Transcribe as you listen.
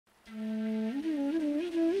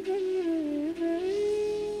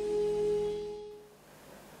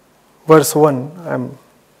verse 1, I am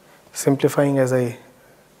simplifying as I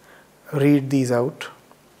read these out,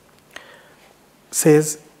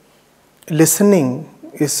 says, listening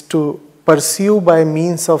is to pursue by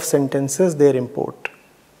means of sentences their import.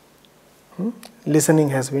 Listening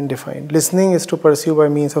has been defined. Listening is to pursue by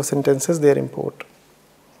means of sentences their import.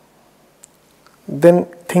 Then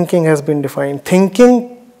thinking has been defined.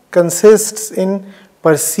 Thinking consists in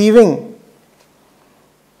perceiving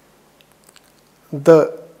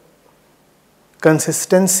the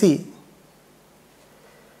consistency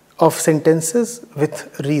of sentences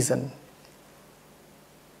with reason.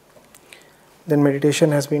 Then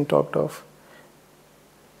meditation has been talked of.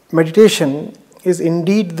 Meditation is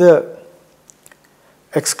indeed the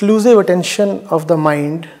exclusive attention of the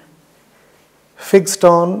mind fixed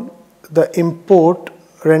on the import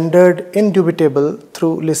rendered indubitable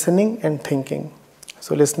through listening and thinking.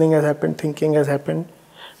 So listening has happened, thinking has happened.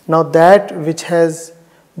 Now that which has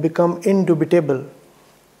become indubitable,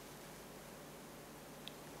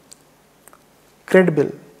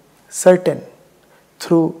 credible, certain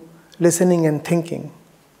through listening and thinking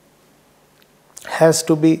has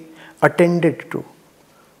to be attended to.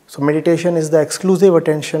 So meditation is the exclusive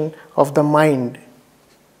attention of the mind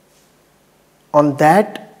on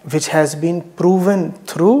that which has been proven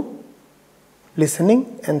through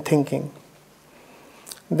listening and thinking.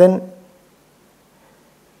 Then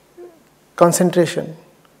concentration,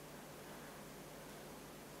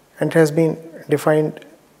 and it has been defined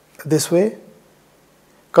this way.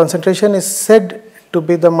 Concentration is said to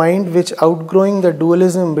be the mind which, outgrowing the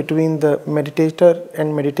dualism between the meditator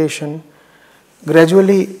and meditation,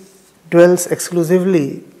 gradually dwells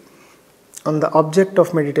exclusively on the object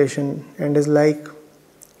of meditation and is like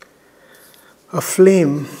a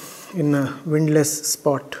flame in a windless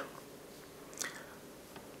spot.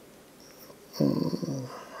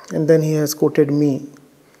 And then he has quoted me.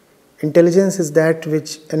 Intelligence is that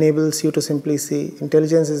which enables you to simply see.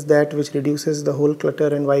 Intelligence is that which reduces the whole clutter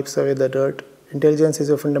and wipes away the dirt. Intelligence is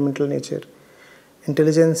your fundamental nature.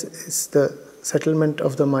 Intelligence is the settlement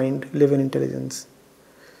of the mind. Live in intelligence.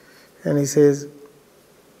 And he says,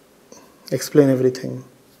 explain everything.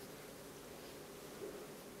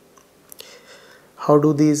 How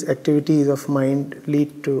do these activities of mind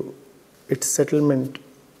lead to its settlement?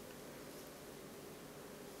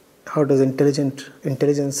 How does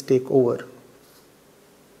intelligence take over?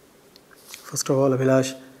 First of all,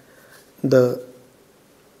 Abhilash, the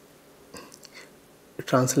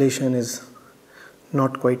translation is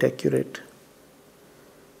not quite accurate.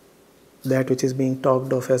 That which is being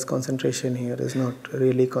talked of as concentration here is not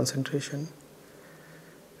really concentration.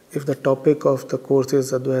 If the topic of the course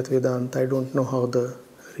is Advaita Vedanta, I don't know how the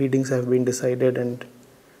readings have been decided and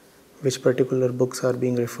which particular books are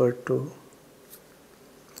being referred to.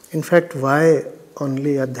 In fact, why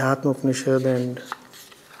only Adhyatma Upanishad and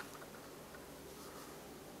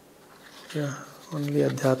only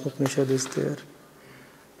Adhyatma Upanishad is there?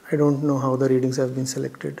 I don't know how the readings have been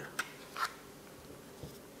selected.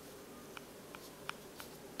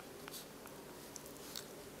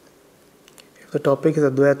 If the topic is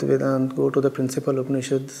Advaita Vedanta, go to the principal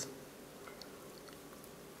Upanishads,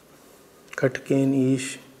 Katken,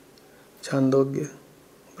 Ish, Chandogya,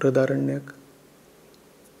 Brihadaranyak.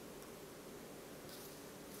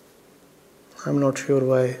 I'm not sure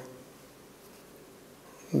why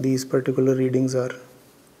these particular readings are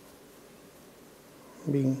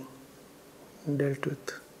being dealt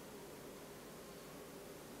with.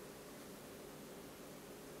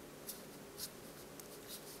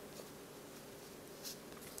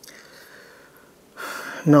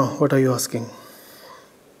 Now, what are you asking?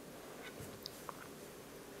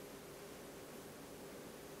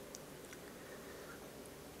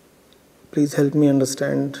 Please help me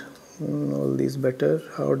understand all these better.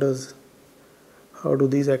 How do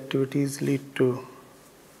these activities lead to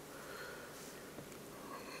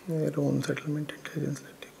their own settlement, intelligence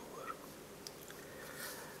that take over?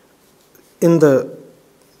 In the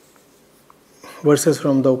verses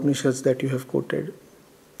from the Upanishads that you have quoted,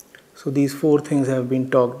 so these four things have been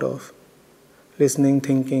talked of: listening,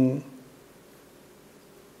 thinking,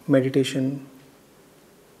 meditation,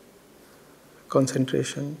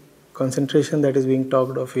 concentration. Concentration that is being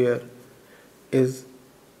talked of here is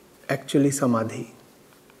actually samadhi.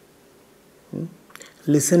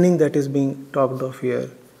 Listening that is being talked of here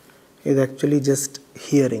is actually just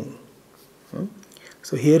hearing.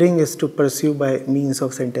 So hearing is to pursue by means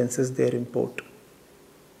of sentences their import.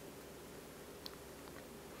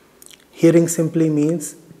 Hearing simply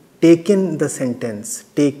means take in the sentence,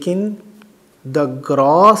 take in the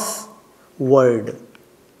gross word.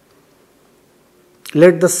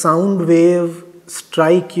 Let the sound wave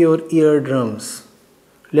strike your eardrums.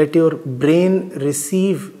 Let your brain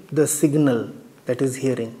receive the signal that is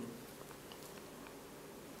hearing.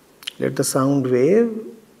 Let the sound wave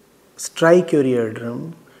strike your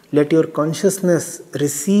eardrum. Let your consciousness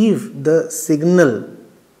receive the signal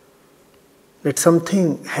that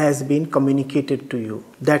something has been communicated to you.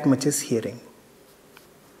 That much is hearing.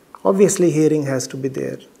 Obviously, hearing has to be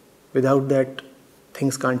there. Without that,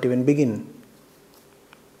 things can't even begin.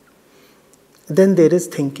 Then there is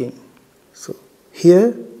thinking. So,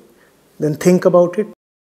 hear, then think about it.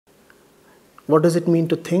 What does it mean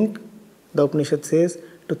to think? The Upanishad says,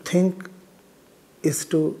 to think is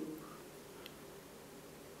to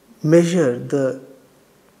measure the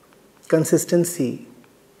consistency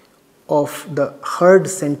of the heard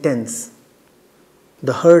sentence,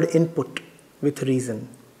 the heard input with reason.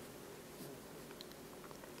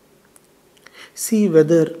 See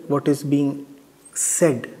whether what is being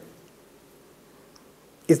said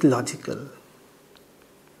is logical.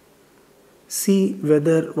 See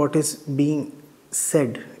whether what is being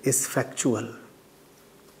said is factual.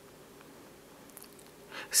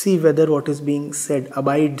 See whether what is being said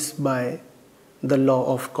abides by the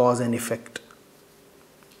law of cause and effect.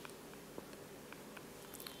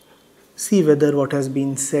 See whether what has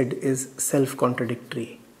been said is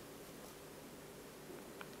self-contradictory.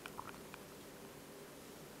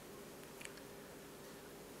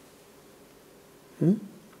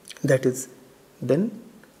 That is then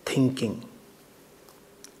thinking.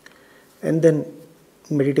 And then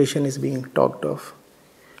meditation is being talked of.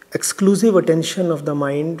 Exclusive attention of the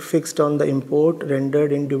mind fixed on the import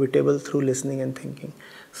rendered indubitable through listening and thinking.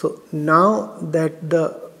 So now that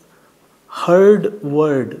the heard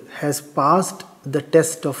word has passed the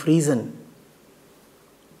test of reason,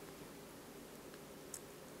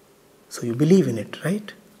 so you believe in it,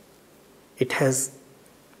 right? It has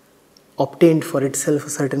obtained for itself a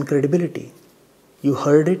certain credibility. You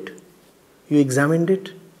heard it, you examined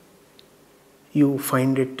it, you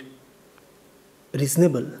find it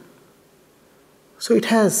reasonable. So it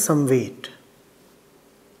has some weight.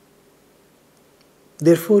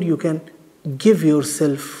 Therefore, you can give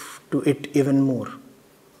yourself to it even more.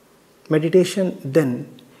 Meditation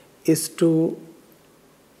then is to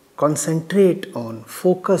concentrate on,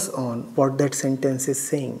 focus on what that sentence is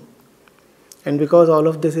saying. And because all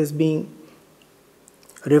of this is being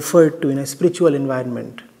referred to in a spiritual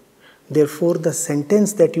environment, therefore the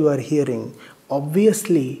sentence that you are hearing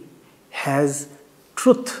obviously has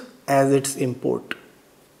truth as its import.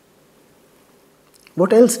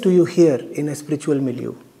 What else do you hear in a spiritual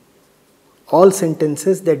milieu? All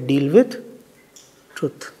sentences that deal with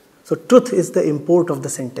truth. So truth is the import of the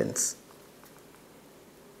sentence.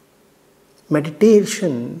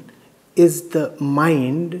 Meditation is the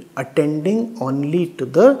mind attending only to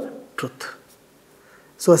the truth.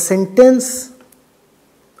 So a sentence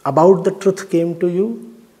about the truth came to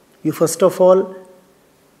you. You first of all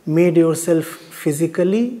made yourself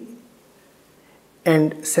physically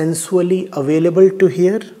and sensually available to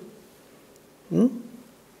hear.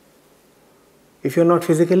 If you're not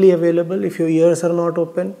physically available, if your ears are not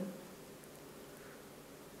open,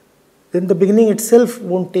 then the beginning itself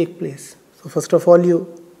won't take place. So first of all,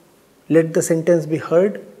 you let the sentence be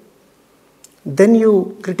heard. Then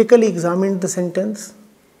you critically examined the sentence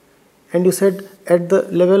and you said, at the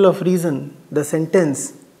level of reason, the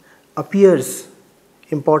sentence appears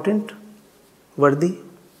important, worthy,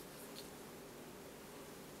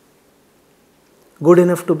 good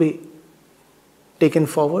enough to be taken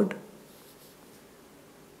forward.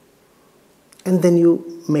 And then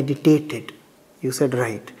you meditated. You said,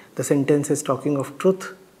 right, the sentence is talking of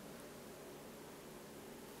truth.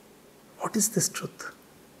 What is this truth?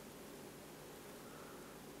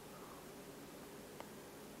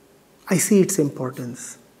 I see its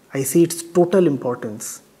importance. I see its total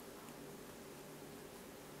importance.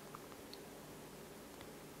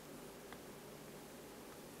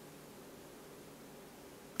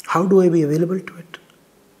 How do I be available to it?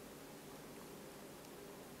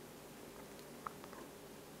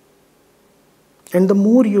 And the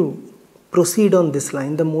more you proceed on this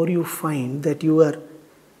line, the more you find that you are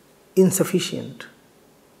insufficient.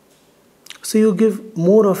 So you give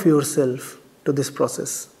more of yourself to this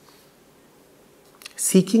process.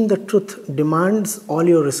 Seeking the truth demands all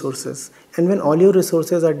your resources. And when all your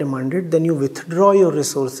resources are demanded, then you withdraw your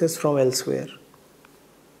resources from elsewhere.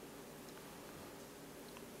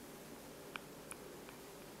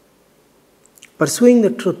 Pursuing the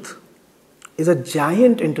truth is a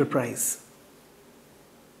giant enterprise.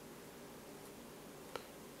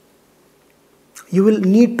 You will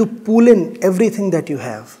need to pull in everything that you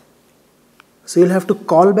have. So you'll have to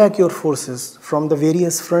call back your forces from the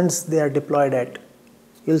various fronts they are deployed at.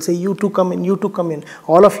 You'll say, you two come in, you two come in.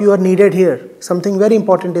 All of you are needed here. Something very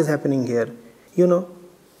important is happening here.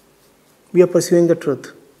 We are pursuing the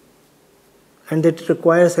truth. And it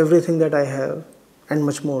requires everything that I have and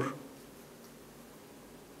much more.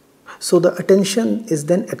 So the attention is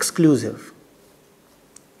then exclusive.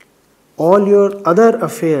 All your other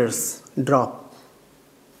affairs drop.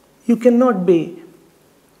 You cannot be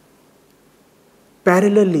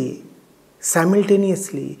parallelly,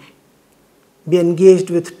 simultaneously be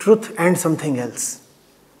engaged with truth and something else.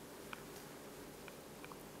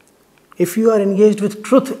 If you are engaged with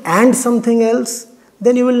truth and something else,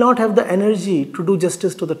 then you will not have the energy to do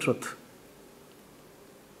justice to the truth.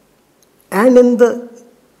 And in the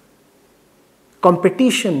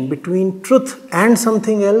competition between truth and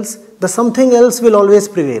something else, the something else will always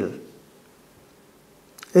prevail.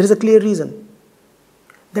 There is a clear reason.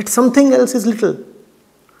 That something else is little.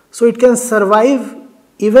 So it can survive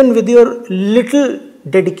even with your little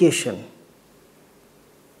dedication.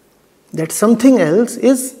 That something else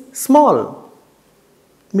is small,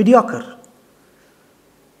 mediocre.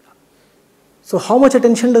 So how much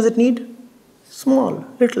attention does it need? Small,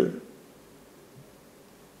 little.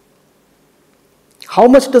 How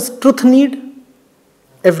much does truth need?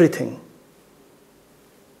 Everything.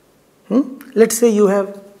 Let's say you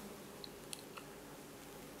have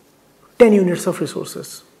 10 units of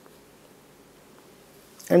resources.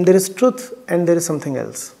 And there is truth and there is something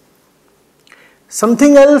else.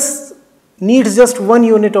 Something else needs just 1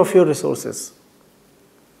 unit of your resources.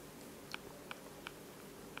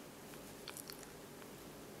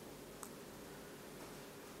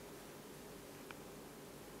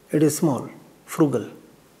 It is small, frugal.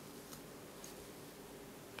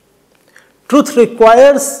 Truth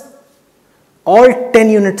requires all 10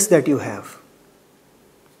 units that you have.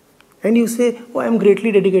 And you say, oh, I am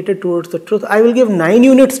greatly dedicated towards the truth. I will give 9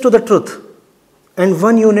 units to the truth and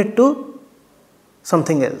 1 unit to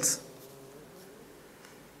something else.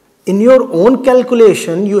 In your own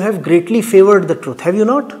calculation, you have greatly favored the truth, have you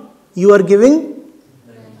not? You are giving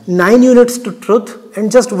 9 units to truth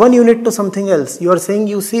and just 1 unit to something else. You are saying,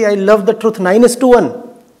 you see, I love the truth,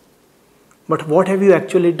 9:1. But what have you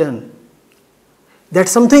actually done? That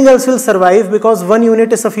something else will survive because 1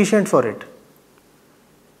 unit is sufficient for it.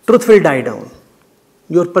 Truth will die down.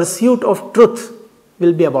 Your pursuit of truth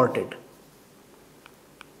will be aborted.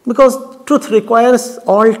 Because truth requires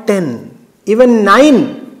all 10. Even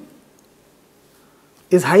 9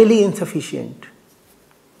 is highly insufficient.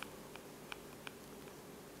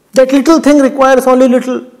 That little thing requires only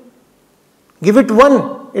little. Give it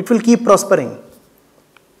 1, it will keep prospering.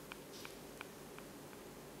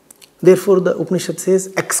 Therefore, the Upanishad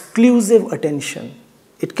says exclusive attention.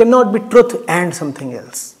 It cannot be truth and something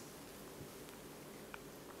else.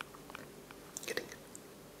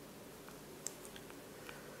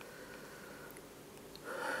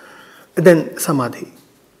 Then samadhi.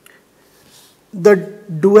 The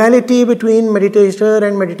duality between meditator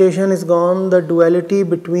and meditation is gone. The duality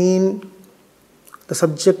between the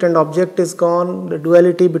subject and object is gone. The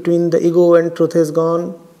duality between the ego and truth is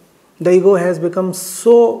gone. The ego has become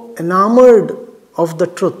so enamored of the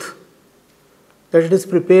truth that it is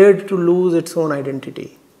prepared to lose its own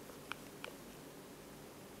identity.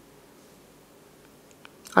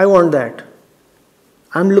 I want that.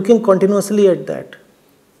 I am looking continuously at that.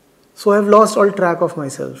 So I have lost all track of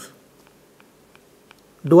myself.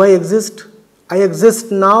 Do I exist? I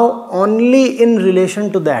exist now only in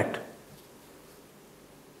relation to that.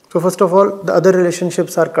 So first of all, the other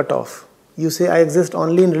relationships are cut off. You say, I exist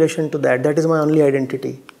only in relation to that. That is my only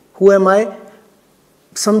identity. Who am I?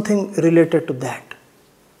 Something related to that.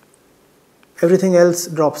 Everything else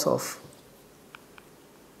drops off.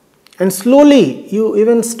 And slowly, you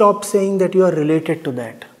even stop saying that you are related to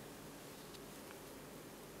that.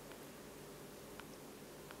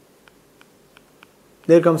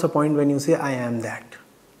 There comes a point when you say, I am that.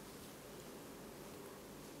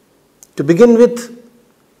 To begin with,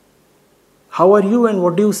 how are you and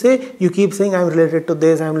what do you say? You keep saying, I am related to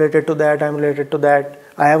this, I am related to that, I am related to that.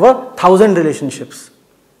 I have 1,000 relationships.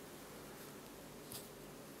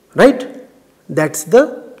 Right? That's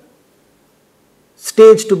the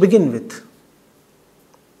stage to begin with.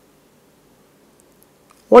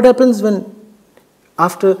 What happens when,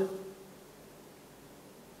 after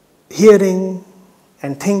hearing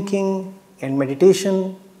and thinking and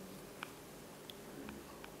meditation,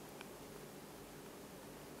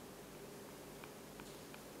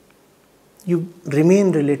 you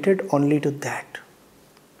remain related only to that.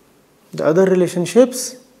 The other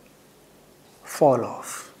relationships fall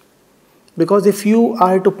off. Because if you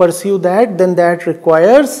are to pursue that, then that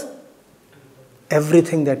requires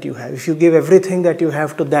everything that you have. If you give everything that you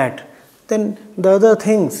have to that, then the other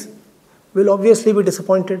things will obviously be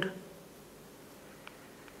disappointed.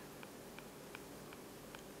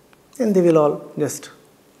 And they will all just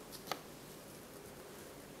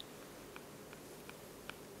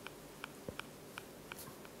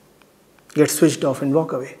get switched off and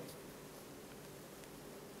walk away.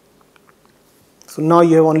 So now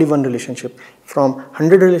you have only one relationship. From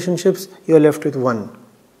 100 relationships, you are left with one.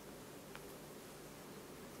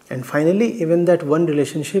 And finally, even that one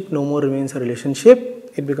relationship no more remains a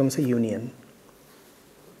relationship, it becomes a union.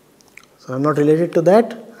 So I am not related to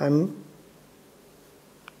that, I am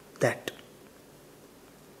that.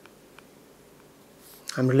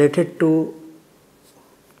 I am related to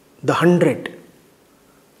the 100.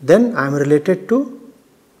 Then I am related to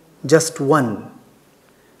just one.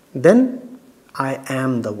 Then I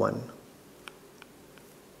am the one.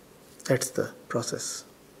 That's the process.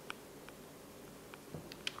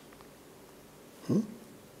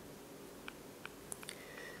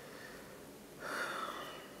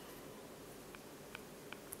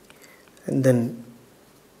 And then,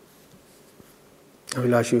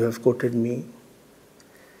 Abhilash, you have quoted me.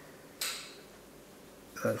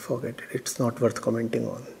 I'll forget it. It's not worth commenting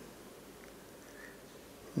on.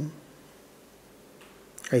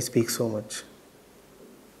 I speak so much.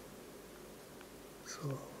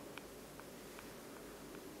 So,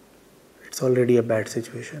 it's already a bad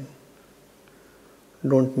situation.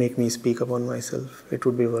 Don't make me speak upon myself. It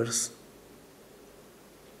would be worse.